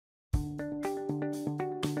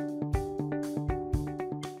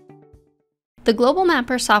The Global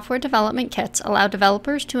Mapper software development kits allow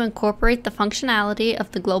developers to incorporate the functionality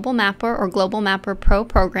of the Global Mapper or Global Mapper Pro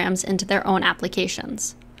programs into their own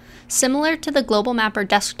applications. Similar to the Global Mapper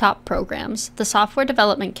desktop programs, the software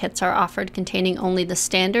development kits are offered containing only the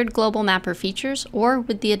standard Global Mapper features or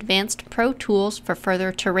with the advanced Pro tools for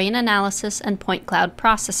further terrain analysis and point cloud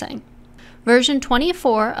processing. Version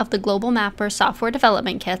 24 of the Global Mapper software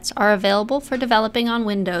development kits are available for developing on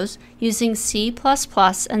Windows using C++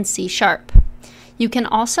 and C#. You can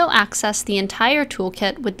also access the entire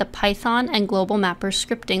toolkit with the Python and Global Mapper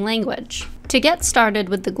scripting language. To get started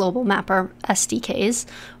with the Global Mapper SDKs,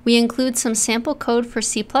 we include some sample code for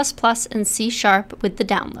C++ and C# with the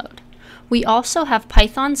download. We also have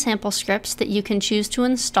Python sample scripts that you can choose to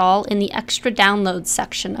install in the extra downloads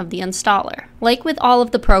section of the installer. Like with all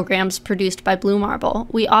of the programs produced by Blue Marble,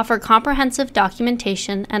 we offer comprehensive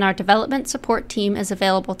documentation, and our development support team is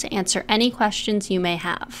available to answer any questions you may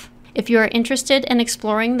have. If you are interested in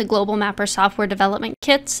exploring the Global Mapper software development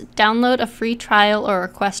kits, download a free trial or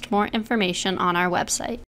request more information on our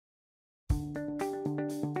website.